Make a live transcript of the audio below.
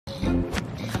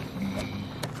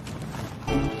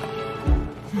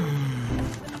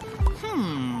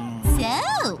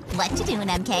So, what you doing,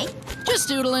 MK? Just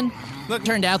doodling. Look,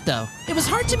 turned out though, it was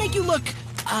hard to make you look,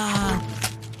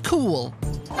 cool.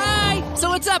 Hi! So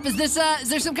what's up? Is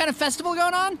there some kind of festival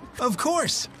going on? Of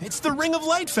course. It's the Ring of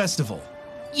Light Festival.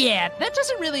 Yeah, that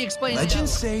doesn't really explain it.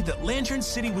 Legends say that Lantern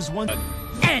City was one...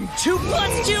 And 2 +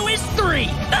 2 is 3!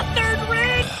 The third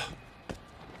ring!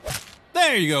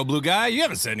 There you go, blue guy. You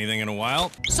haven't said anything in a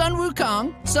while. Sun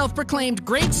Wukong, self-proclaimed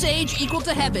great sage equal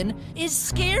to heaven, is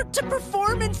scared to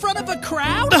perform in front of a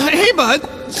crowd? Hey, bud.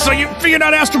 So you figured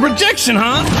out astral projection,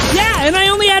 huh? Yeah, and I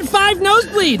only had 5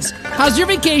 nosebleeds. How's your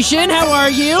vacation? How are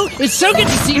you? It's so good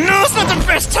to see you. No, it's not the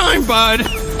best time, bud.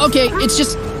 Okay, it's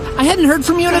just... I hadn't heard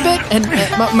from you in a bit, and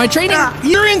my training...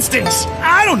 Your instincts.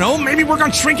 I don't know. Maybe work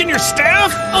on shrinking your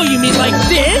staff? Oh, you mean like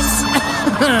this?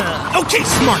 Okay,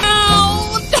 smart.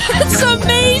 Oh, that's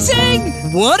amazing!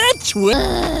 What a twist!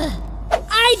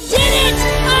 I did it!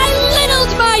 I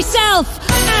littled myself!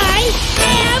 I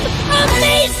am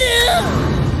amazing!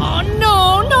 Oh,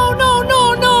 no, no, no,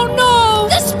 no, no, no!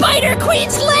 The Spider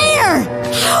Queen's lair!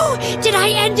 How did I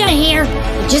end up here?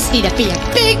 You just need to be a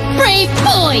big, brave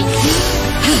boy!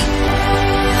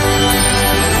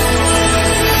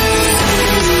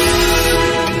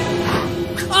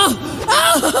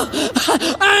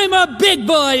 Oh, I'm a big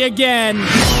boy again!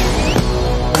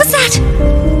 What's that?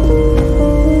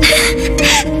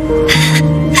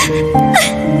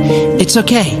 It's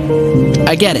okay.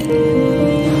 I get it.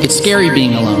 It's scary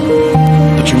being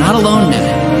alone. But you're not alone,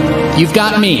 Mimic. You've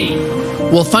got me.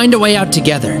 We'll find a way out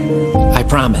together. I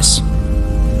promise.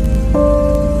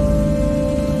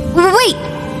 Wait!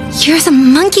 You're the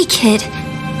monkey kid.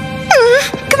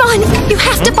 Come on, you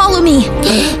have to follow me.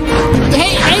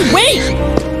 Hey, wait!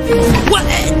 What?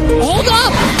 Hold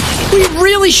up! We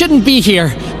really shouldn't be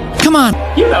here. Come on.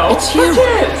 You know, it's you.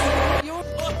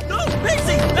 No,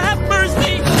 Pixie, have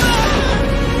mercy!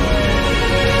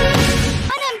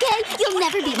 MK, you'll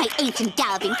never be my ancient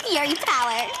galloping fury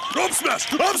power. Up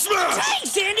smash! Up smash! Hey,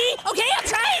 Sandy! Okay, I'm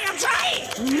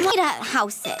trying! Way to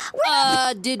house it.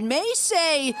 Did May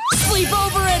say sleep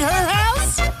over at her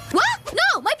house? What?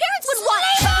 No, my parents would want...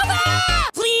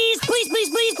 Sleepover! Please, please, please,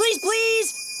 please, please,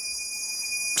 please!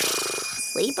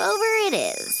 Sleepover it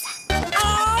is.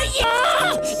 Oh,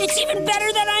 yeah! It's even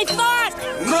better than I thought!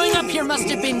 Growing up here must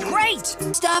have been great!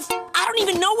 Stuff, I don't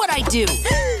even know what I do.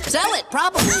 Sell it,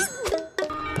 probably.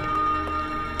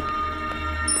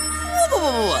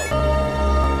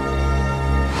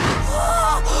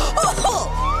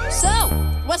 So,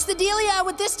 what's the dealia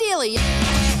with this dealie?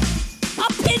 A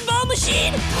pinball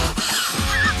machine?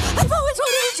 I've always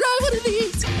wanted to try one of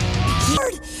these.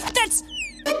 Lord, that's...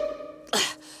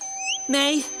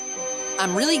 May,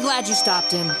 I'm really glad you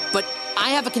stopped him, but I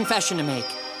have a confession to make.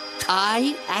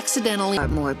 I accidentally... Are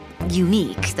more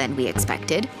unique than we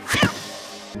expected.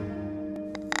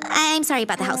 I'm sorry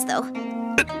about the house, though.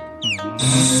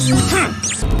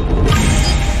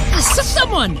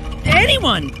 Someone!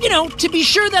 Anyone! You know, to be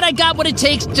sure that I got what it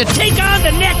takes to take on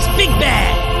the next big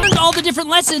bad! Learned all the different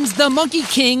lessons the Monkey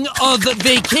King of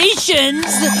Vacations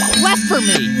left for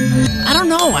me. I don't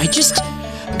know, I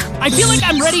feel like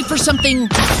I'm ready for something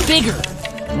bigger,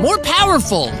 more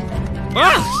powerful.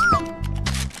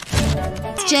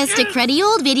 It's just a cruddy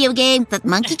old video game that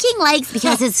Monkey King likes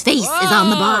because his face is on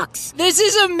the box. This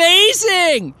is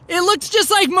amazing! It looks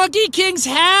just like Monkey King's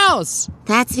house.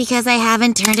 That's because I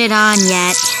haven't turned it on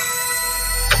yet.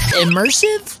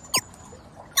 Immersive?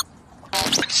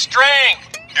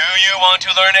 Strength! Do you want to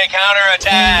learn a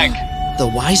counterattack? The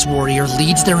wise warrior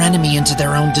leads their enemy into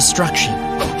their own destruction.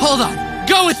 Hold on,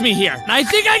 go with me here. I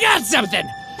think I got something.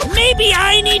 Maybe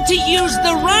I need to use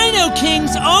the Rhino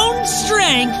King's own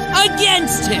strength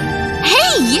against him.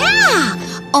 Hey, yeah!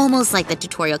 Almost like the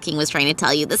Tutorial King was trying to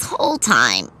tell you this whole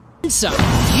time. So,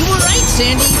 you were right,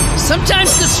 Sandy.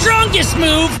 Sometimes the strongest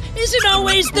move isn't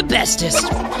always the bestest.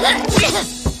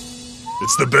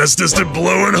 It's the bestest at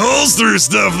blowing holes through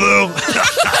stuff, though.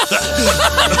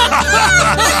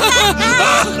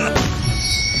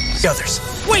 The others.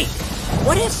 Wait,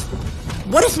 what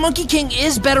if Monkey King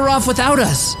is better off without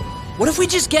us? What if we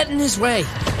just get in his way?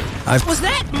 Was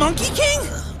that Monkey King?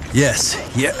 Yes,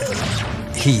 yeah.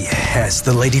 He has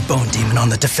the Lady Bone Demon on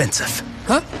the defensive.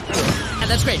 Huh? Yeah,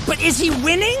 that's great. But is he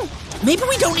winning? Maybe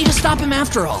we don't need to stop him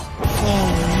after all.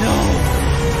 Oh, no.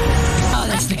 Oh,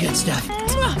 that's the good stuff.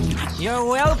 You're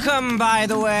welcome, by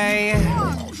the way.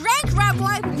 Thanks, my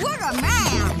boy. What a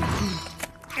man.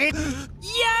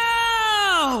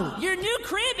 Yo! Your new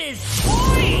crib is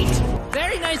sweet!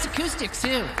 Very nice acoustics,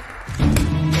 too.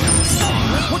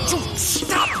 Would you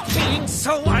stop being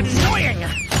so annoying?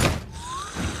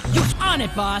 on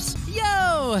it, boss.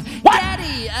 Yo,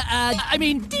 Daddy,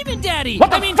 Demon Daddy.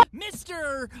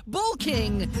 Mr. Bull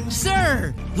King.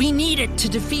 Sir, we need it to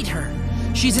defeat her.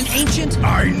 She's an ancient...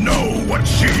 I know what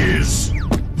she is.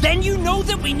 Then you know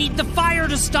that we need the fire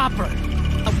to stop her.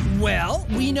 Well,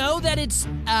 we know that it's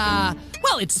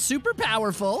super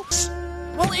powerful.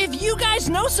 Well, if you guys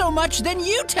know so much, then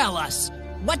you tell us.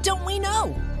 What don't we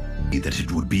know? That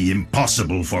it would be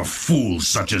impossible for fools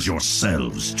such as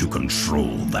yourselves to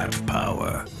control that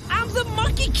power. I'm the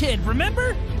Monkey Kid,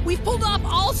 remember? We've pulled off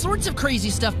all sorts of crazy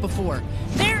stuff before.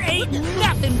 There ain't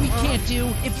nothing we can't do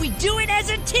if we do it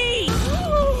as a team.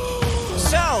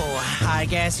 So, I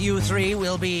guess you three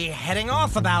will be heading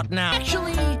off about now.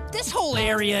 Actually, this whole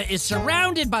area is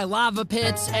surrounded by lava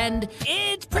pits, and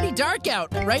it's pretty dark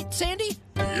out, right, Sandy?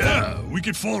 Yeah, we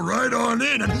could fall right on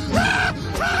in and...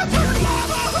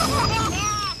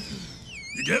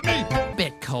 You get me?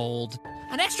 Bit cold.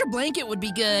 An extra blanket would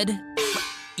be good.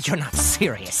 You're not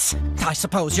serious. I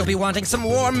suppose you'll be wanting some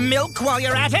warm milk while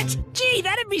you're at it? Gee,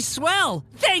 that'd be swell.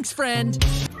 Thanks, friend.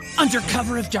 Under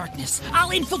cover of darkness,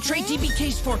 I'll infiltrate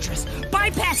DBK's fortress,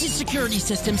 bypass his security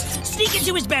systems, sneak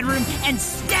into his bedroom, and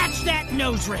snatch that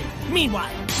nose ring.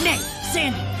 Meanwhile, Nate,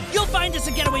 Sandy, you'll find us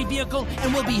a getaway vehicle,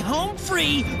 and we'll be home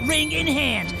free, ring in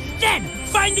hand. Then,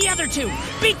 find the other two,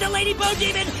 beat the Lady Bone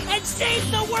Demon, and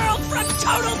save the world from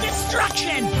total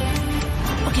destruction!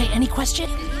 Okay, any question?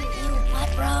 What,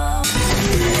 bro?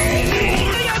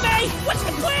 What's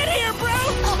the plan here, bro?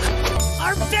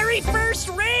 Our very first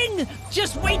ring!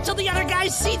 Just wait till the other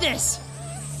guys see this!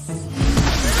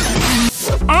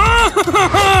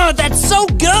 Ah, that's so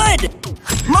good!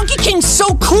 Monkey King's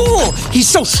so cool! He's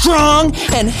so strong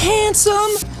and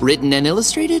handsome! Written and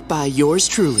illustrated by yours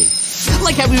truly.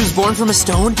 Like how he was born from a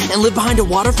stone and lived behind a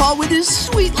waterfall with his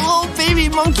sweet little baby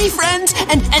monkey friends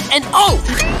and oh!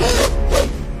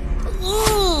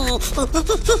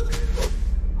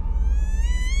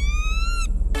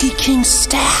 Monkey King's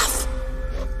staff.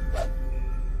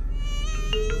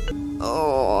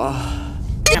 Oh.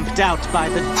 Camped out by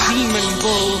the Demon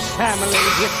Bull family.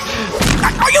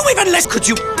 Are you even less? Could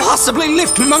you possibly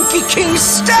lift Monkey King's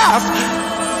staff?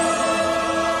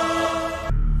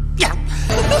 Yeah.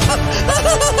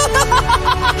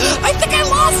 I think I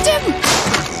lost him!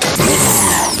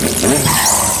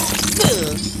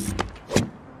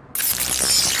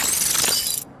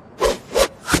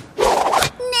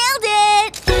 Nailed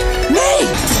it! May!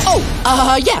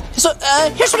 Oh, yeah. So,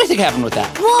 here's what I think happened with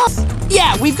that. What?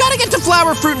 Yeah, we've got to get to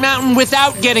Flower Fruit Mountain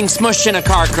without getting smushed in a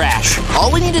car crash. All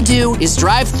we need to do is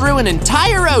drive through an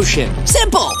entire ocean.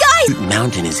 Simple! Guys! Fruit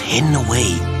Mountain is hidden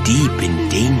away deep and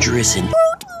dangerous and...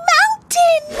 Fruit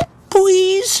Mountain!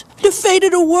 Please, the fate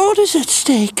of the world is at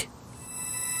stake.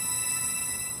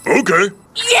 Okay.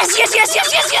 Yes!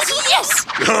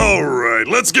 All right,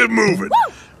 let's get moving.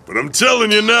 Woo! But I'm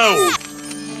telling you now...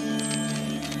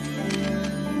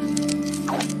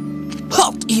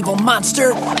 Halt, evil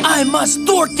monster! I must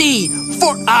thwart thee,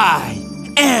 for I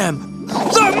am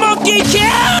the Monkey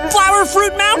King! Flower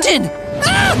Fruit Mountain!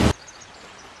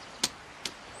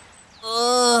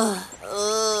 Ah!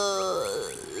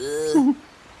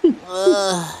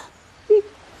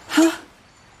 Huh?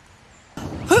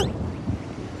 Huh?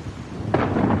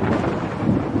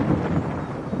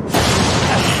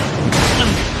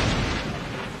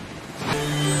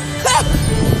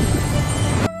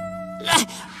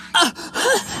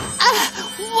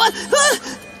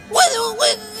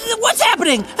 What's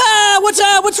happening?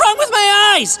 What's wrong with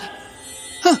my eyes?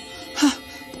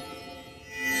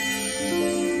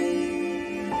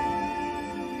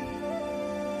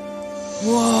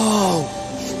 Whoa!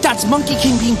 That's Monkey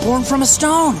King being born from a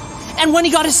stone, and when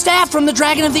he got his staff from the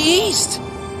Dragon of the East.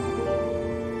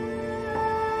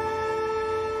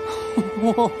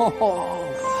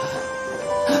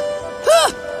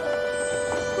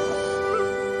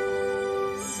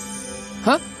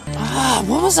 Huh?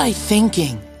 What was I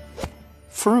thinking?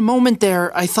 For a moment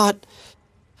there, I thought...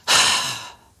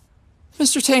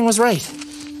 Mr. Tang was right.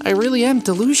 I really am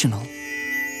delusional.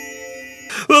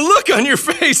 The look on your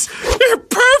face! You're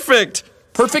perfect!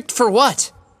 Perfect for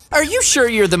what? Are you sure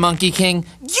you're the Monkey King?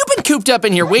 You've been cooped up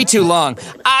in here way too long.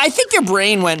 I think your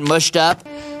brain went mushed up.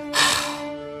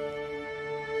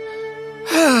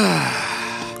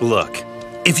 Look,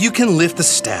 if you can lift the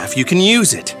staff, you can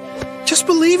use it. Just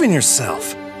believe in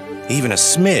yourself. Even a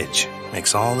smidge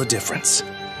makes all the difference.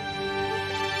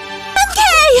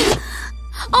 Okay!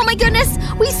 Oh my goodness!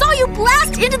 We saw you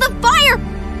blast into the fire!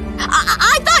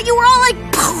 I thought you were all like,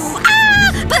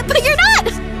 ah! But you're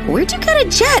not! Where'd you get a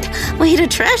jet? Way to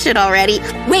trash it already.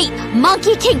 Wait,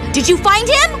 Monkey King, did you find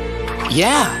him?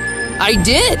 Yeah, I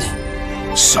did.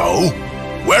 So?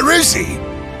 Where is he?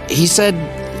 He said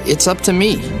it's up to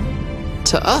me.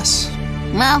 To us.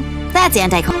 Well, that's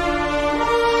anti-cl-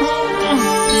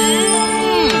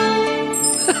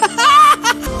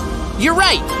 You're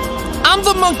right. I'm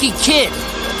the Monkey Kid.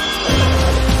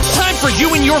 Time for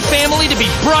you and your family to be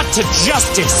brought to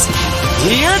justice.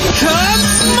 Here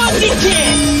comes Monkey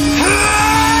Kid!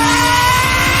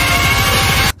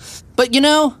 But you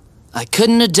know, I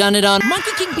couldn't have done it on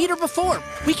Monkey King beat her before.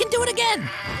 We can do it again.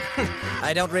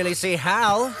 I don't really see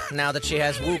how, now that she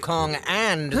has Wukong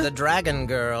and the Dragon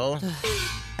Girl.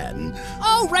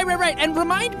 Oh, right. And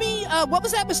remind me, what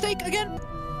was that mistake again?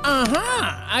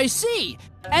 Uh-huh, I see.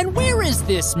 And where is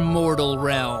this mortal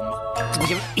realm?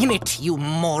 You're in it, you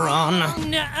moron.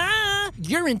 Nuh-uh.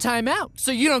 You're in timeout,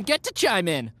 so you don't get to chime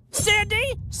in.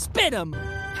 Sandy, spit him.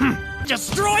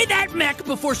 Destroy that mech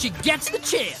before she gets the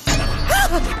chance.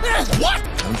 What?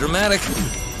 I'm dramatic.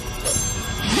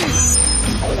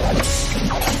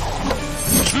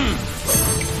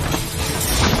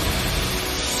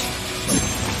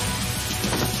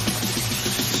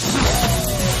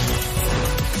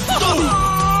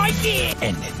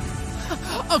 End it.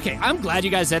 Okay, I'm glad you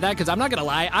guys said that, because I'm not gonna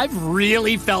lie, I've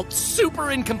really felt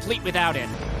super incomplete without it.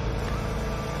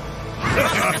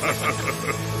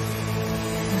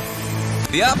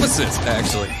 The opposite,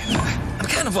 actually. I'm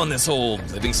kind of on this whole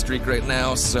living streak right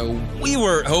now, so we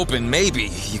were hoping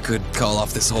maybe you could call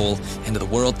off this whole end of the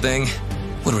world thing.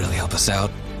 Would really help us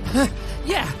out.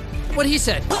 Yeah, what he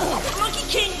said. Monkey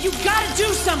King, you gotta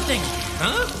do something!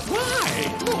 Huh?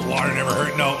 Why? Oh, water never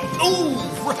hurt no. Oh,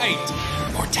 right.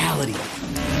 Mortality.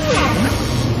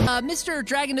 Mr.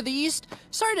 Dragon of the East,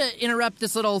 sorry to interrupt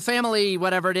this little family,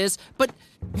 whatever it is, but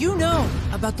you know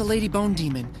about the Lady Bone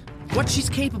Demon, what she's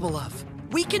capable of.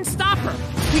 We can stop her.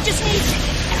 We just need to...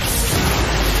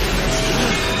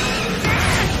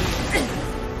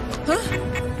 Huh?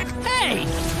 Hey!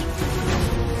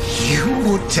 You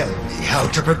will tell me how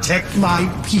to protect my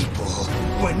people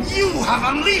when you have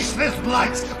unleashed this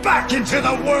blight back into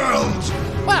the world!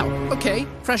 Wow, okay.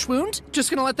 Fresh wound?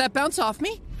 Just gonna let that bounce off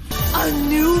me? A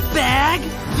new bag?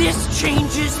 This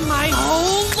changes my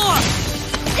whole look!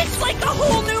 It's like a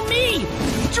whole new me!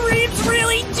 Dreams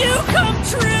really do come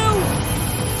true!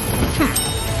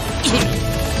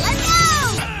 Let's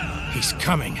go! He's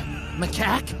coming.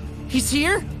 Macaque? He's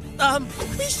here?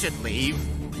 We should leave.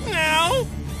 Now?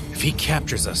 If he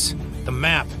captures us, the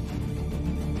map.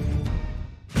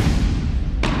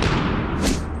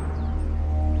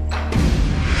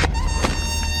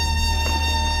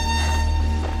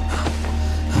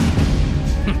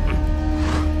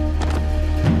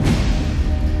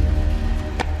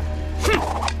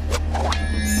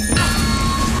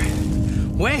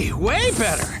 Way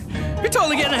better. You're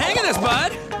totally getting the hang of this,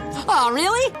 bud. Oh,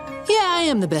 really? Yeah, I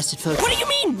am the best at focus. What do you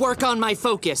mean, work on my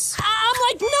focus? I'm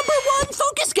like #1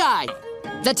 focus guy.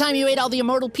 That time you ate all the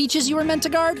immortal peaches you were meant to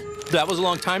guard? That was a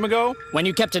long time ago. When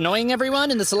you kept annoying everyone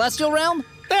in the Celestial Realm?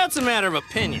 That's a matter of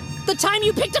opinion. The time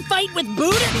you picked a fight with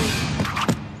Buddha?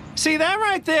 See, that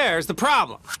right there is the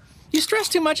problem. You stress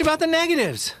too much about the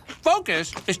negatives.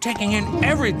 Focus is taking in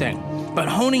everything, but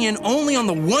honing in only on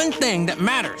the one thing that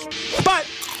matters. But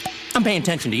I'm paying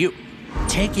attention to you.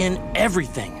 Take in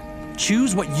everything.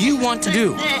 Choose what you want to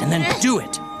do, and then do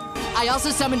it. I also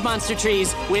summoned monster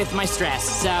trees with my stress,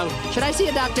 so should I see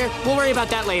a doctor? We'll worry about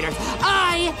that later.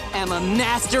 I am a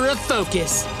master of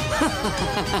focus.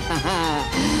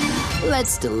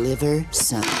 Let's deliver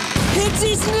some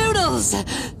Pixie's noodles!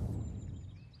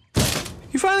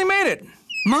 You finally made it.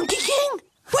 Monkey King?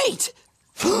 Wait!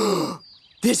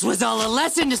 This was all a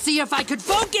lesson to see if I could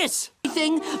focus!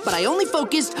 but I only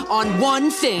focused on one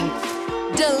thing.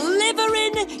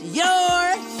 Delivering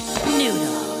your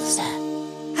noodles.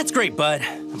 That's great, bud.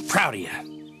 I'm proud of you.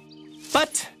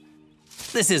 But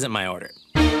this isn't my order.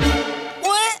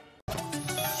 What?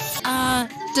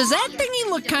 Does that thingy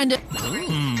look kinda...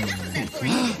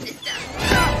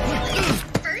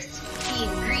 First, the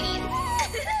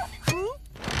ingredients.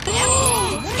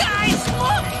 Guys,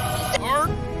 look! We're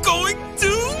going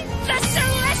to the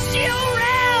Celestial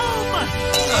Realm!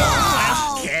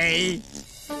 Okay.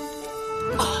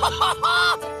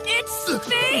 It's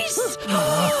space!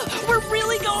 We're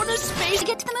really going to space To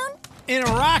get to the moon? in a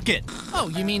rocket.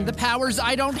 Oh, you mean the powers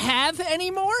I don't have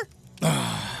anymore?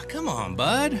 Come on,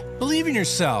 bud. Believe in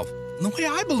yourself. The way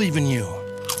I believe in you.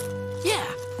 Yeah.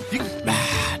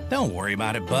 Don't worry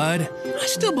about it, bud. I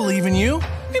still believe in you.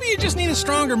 Maybe you just need a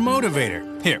stronger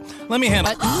motivator. Here, let me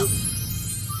handle it.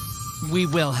 We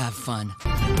will have fun.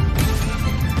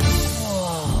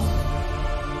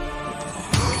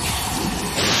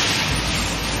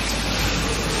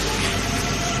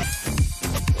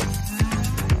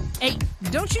 Hey,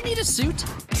 don't you need a suit?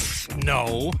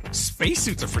 No,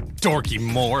 spacesuits are for dorky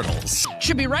mortals.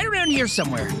 Should be right around here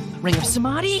somewhere. Ring of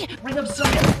Samadhi? Ring of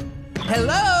Samadhi.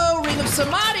 Hello, Ring of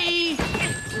Samadhi!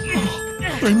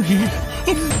 I'm here.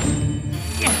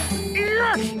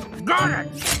 Got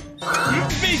it!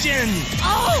 Vision!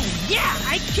 Oh, yeah,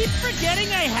 I keep forgetting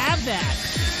I have that.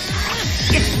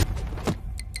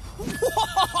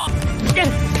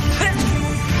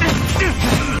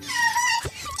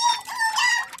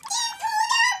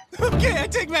 Okay, I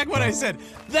take back what I said.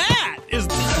 That is...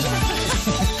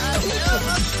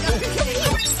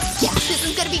 Yeah, this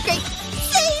is gonna be great.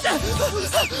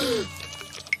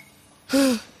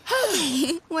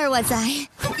 Where was I?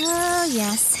 Oh,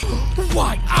 yes.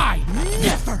 Why, I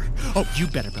never! Oh, you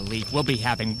better believe we'll be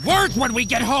having words when we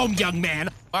get home, young man!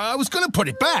 I was gonna put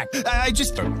it back. I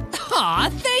just... Aw,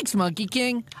 thanks, Monkey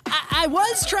King. I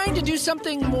was trying to do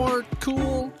something more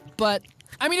cool, but...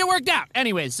 I mean, it worked out.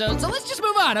 Anyways, so let's just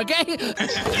move on, okay?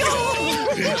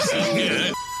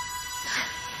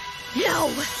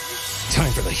 No!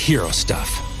 Time for the hero stuff.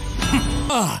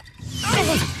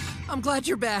 I'm glad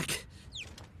you're back.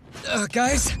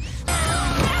 Guys?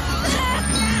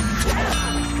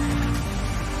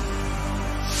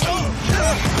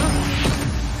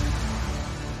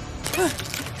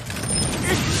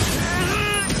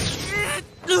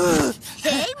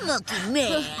 Hey, Monkey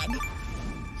Man.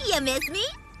 You miss me?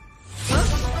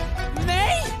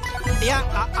 May? Yeah,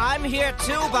 I'm here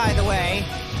too, by the way.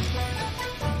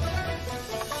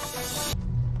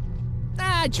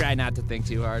 I try not to think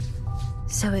too hard.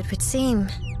 So it would seem.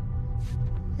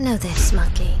 Know this,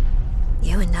 Monkey.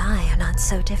 You and I are not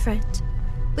so different.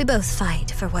 We both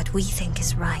fight for what we think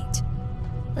is right.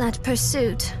 That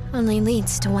pursuit only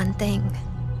leads to one thing.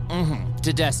 Mm-hmm.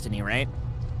 To destiny, right?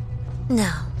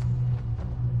 No.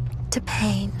 To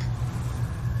pain.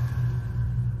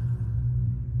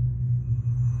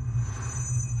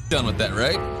 Done with that,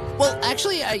 right? Well,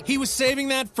 actually, he was saving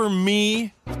that for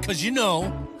me, because you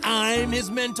know, I'm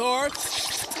his mentor.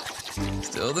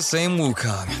 Still the same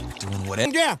Wukong, doing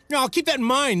whatever. Yeah, I'll keep that in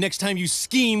mind next time you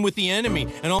scheme with the enemy,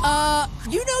 and I'll...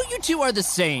 You know you two are the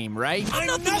same, right? I'm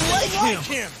nothing like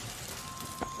him!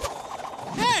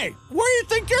 Hey, where do you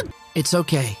think you're... It's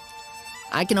okay.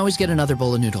 I can always get another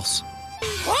bowl of noodles.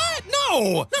 What?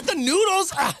 No, not the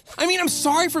noodles. I mean, I'm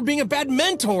sorry for being a bad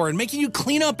mentor and making you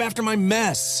clean up after my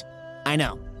mess. I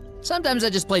know. Sometimes I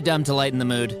just play dumb to lighten the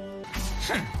mood.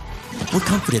 We're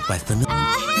comforted by familiar.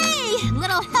 Hey!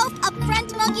 Little help up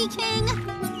front, Monkey King.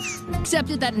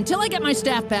 Accepted that until I get my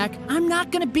staff back, I'm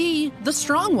not gonna be the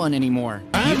strong one anymore.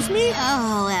 Excuse me?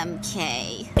 Oh,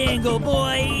 MK. Bingo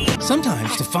boy!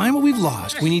 Sometimes, to find what we've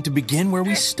lost, we need to begin where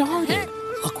we started.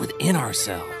 Look within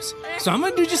ourselves. So I'm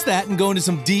gonna do just that and go into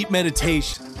some deep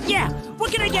meditation. Yeah,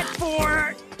 what can I get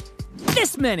for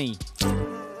this many?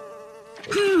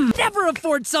 Never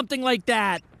afford something like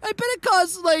that. I bet it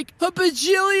costs like a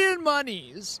bajillion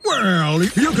monies. Well, you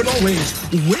can always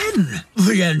win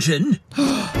the engine.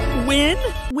 Win?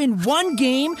 Win one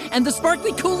game and the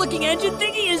sparkly cool looking engine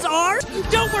thingy is ours?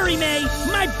 Don't worry, May.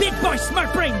 My big boy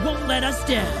smart brain won't let us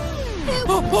down.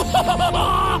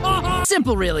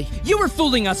 Simple, really. You were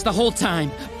fooling us the whole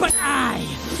time. But I,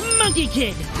 Monkey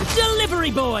Kid,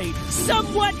 delivery boy,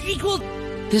 somewhat equal...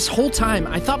 This whole time,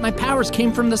 I thought my powers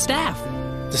came from the staff.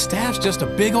 The staff's just a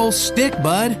big old stick,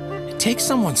 bud. It takes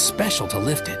someone special to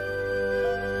lift it.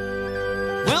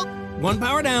 Well, one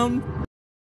power down.